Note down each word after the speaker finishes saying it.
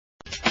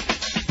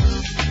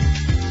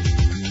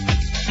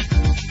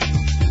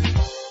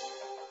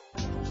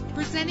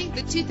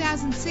Meet the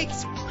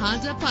 2006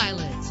 Honda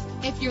Pilot.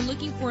 If you're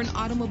looking for an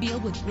automobile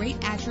with great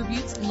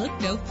attributes, look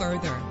no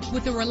further.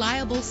 With a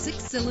reliable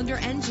 6-cylinder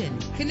engine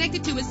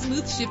connected to a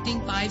smooth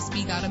shifting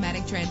 5-speed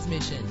automatic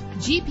transmission,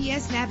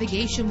 GPS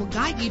navigation will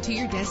guide you to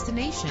your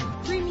destination.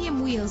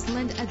 Premium wheels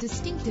lend a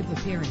distinctive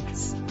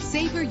appearance.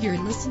 Savor your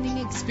listening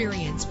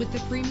experience with the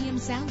premium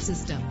sound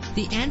system.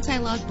 The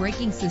anti-lock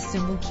braking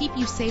system will keep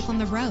you safe on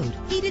the road.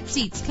 Heated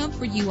seats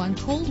comfort you on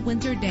cold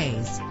winter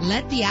days.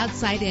 Let the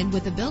outside in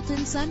with a built-in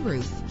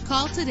sunroof.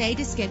 Call today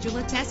to schedule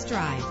a test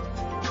drive.